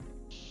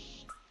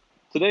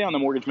Today on the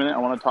Mortgage Minute, I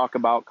want to talk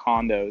about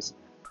condos.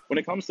 When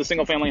it comes to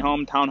single family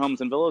home,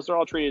 townhomes, and villas, they're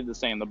all treated the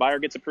same. The buyer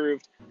gets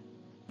approved,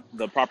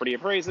 the property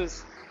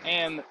appraises,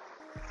 and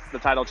the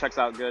title checks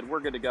out good. We're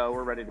good to go.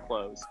 We're ready to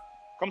close.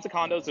 When it comes to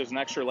condos, there's an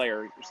extra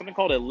layer, something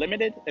called a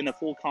limited and a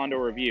full condo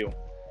review.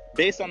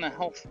 Based on the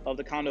health of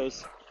the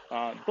condo's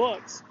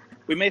books,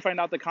 we may find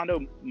out the condo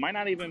might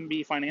not even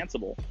be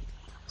financeable.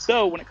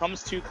 So when it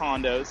comes to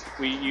condos,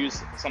 we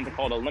use something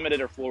called a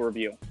limited or full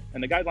review.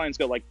 And the guidelines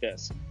go like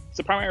this. It's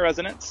a primary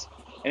residence.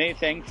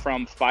 Anything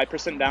from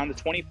 5% down to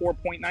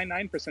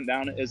 24.99%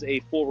 down is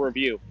a full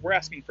review. We're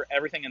asking for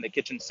everything in the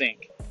kitchen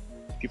sink.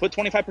 If you put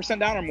 25%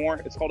 down or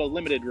more, it's called a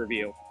limited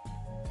review.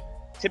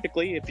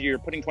 Typically, if you're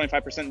putting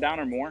 25%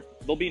 down or more,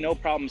 there'll be no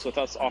problems with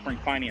us offering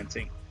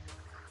financing.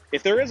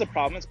 If there is a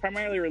problem, it's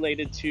primarily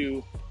related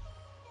to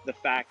the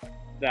fact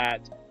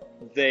that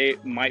they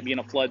might be in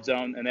a flood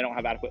zone and they don't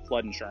have adequate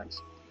flood insurance.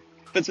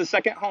 If it's a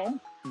second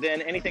home,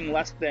 then anything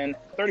less than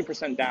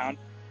 30% down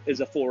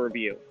is a full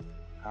review.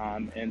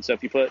 And so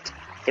if you put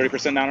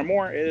 30% down or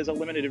more, it is a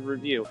limited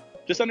review.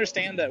 Just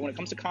understand that when it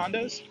comes to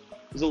condos,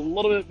 there's a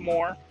little bit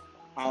more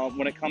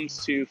when it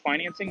comes to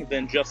financing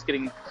than just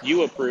getting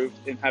you approved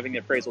and having the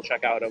appraisal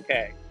check out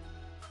okay.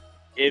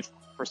 If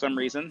for some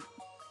reason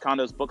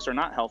condos books are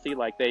not healthy,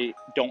 like they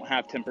don't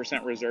have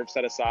 10% reserve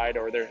set aside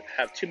or they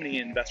have too many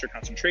investor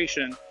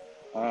concentration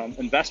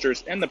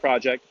investors in the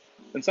project,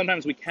 then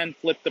sometimes we can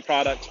flip the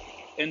product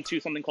into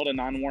something called a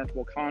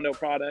non-warrantable condo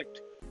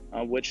product,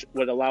 which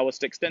would allow us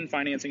to extend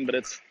financing, but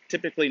it's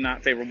typically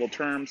not favorable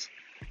terms.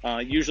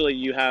 Usually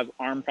you have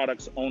ARM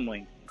products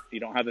only.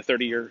 You don't have the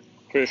 30-year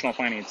traditional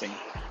financing.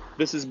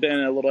 This has been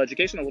a little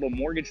education, a little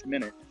mortgage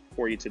minute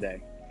for you today.